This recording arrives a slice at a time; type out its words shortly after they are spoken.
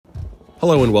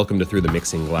Hello and welcome to Through the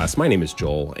Mixing Glass. My name is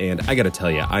Joel, and I gotta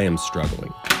tell you, I am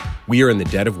struggling. We are in the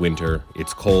dead of winter,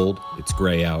 it's cold, it's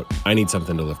gray out, I need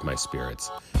something to lift my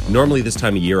spirits. Normally this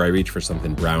time of year I reach for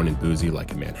something brown and boozy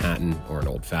like a Manhattan or an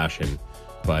Old Fashioned,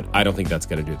 but I don't think that's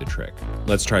gonna do the trick.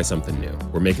 Let's try something new.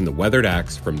 We're making the Weathered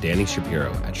Axe from Danny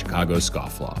Shapiro at Chicago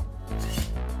Scofflaw.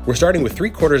 We're starting with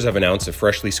 3/4 of an ounce of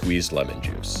freshly squeezed lemon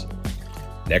juice.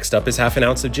 Next up is half an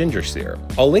ounce of ginger syrup.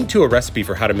 I'll link to a recipe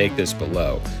for how to make this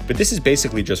below, but this is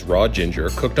basically just raw ginger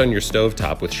cooked on your stove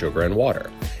top with sugar and water.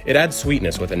 It adds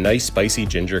sweetness with a nice spicy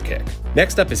ginger kick.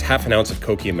 Next up is half an ounce of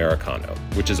Cocchi Americano,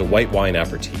 which is a white wine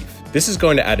aperitif. This is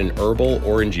going to add an herbal,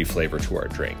 orangey flavor to our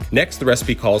drink. Next, the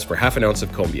recipe calls for half an ounce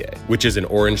of Combier, which is an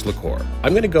orange liqueur.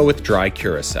 I'm going to go with dry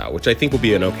Curacao, which I think will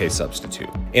be an okay substitute.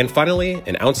 And finally,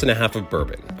 1.5 ounces of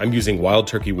bourbon. I'm using Wild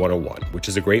Turkey 101, which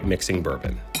is a great mixing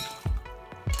bourbon.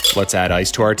 Let's add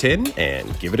ice to our tin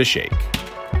and give it a shake.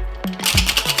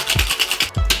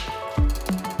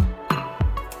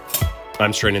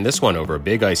 I'm straining this one over a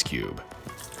big ice cube.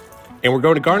 And we're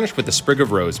going to garnish with a sprig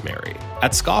of rosemary.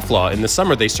 At Scofflaw, in the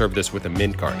summer they serve this with a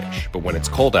mint garnish, but when it's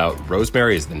cold out,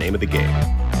 rosemary is the name of the game.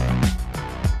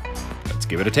 Let's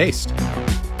give it a taste.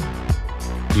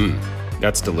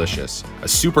 That's delicious. A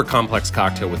super complex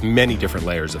cocktail with many different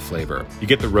layers of flavor. You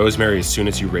get the rosemary as soon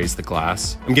as you raise the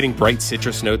glass. I'm getting bright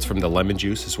citrus notes from the lemon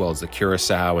juice as well as the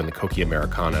Curacao and the Cocchi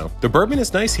Americano. The bourbon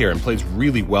is nice here and plays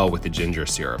really well with the ginger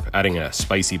syrup, adding a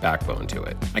spicy backbone to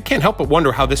it. I can't help but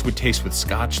wonder how this would taste with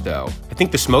Scotch though. I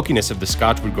think the smokiness of the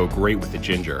Scotch would go great with the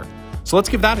ginger. So let's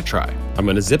give that a try. I'm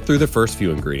gonna zip through the first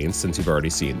few ingredients since you've already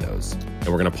seen those. And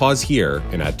we're gonna pause here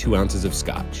and add 2 ounces of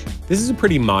Scotch. This is a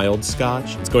pretty mild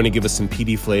Scotch. It's going to give us some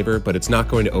peaty flavor, but it's not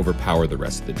going to overpower the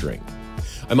rest of the drink.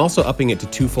 I'm also upping it to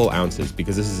 2 full ounces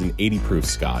because this is an 80 proof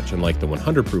Scotch, unlike the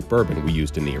 100 proof bourbon we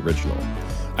used in the original.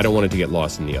 I don't want it to get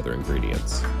lost in the other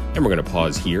ingredients. And we're gonna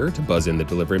pause here to buzz in the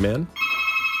delivery man.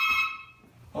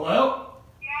 Hello?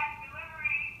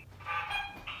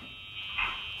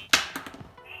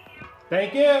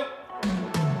 Thank you.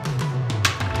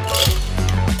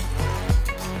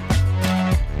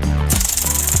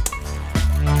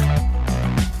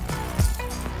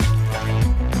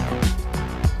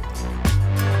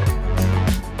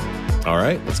 All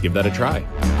right, let's give that a try.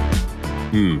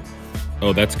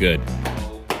 Oh, that's good.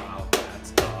 Oh, wow,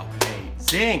 that's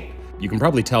amazing. You can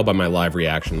probably tell by my live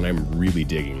reaction that I'm really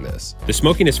digging this. The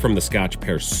smokiness from the Scotch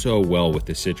pairs so well with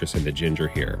the citrus and the ginger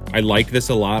here. I like this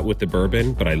a lot with the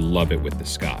bourbon, but I love it with the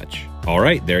Scotch. All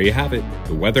right, there you have it.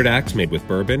 The Weathered Axe made with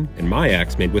bourbon and my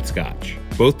axe made with Scotch.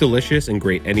 Both delicious and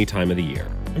great any time of the year.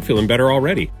 I'm feeling better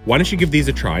already. Why don't you give these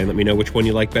a try and let me know which one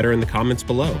you like better in the comments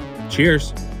below.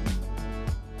 Cheers.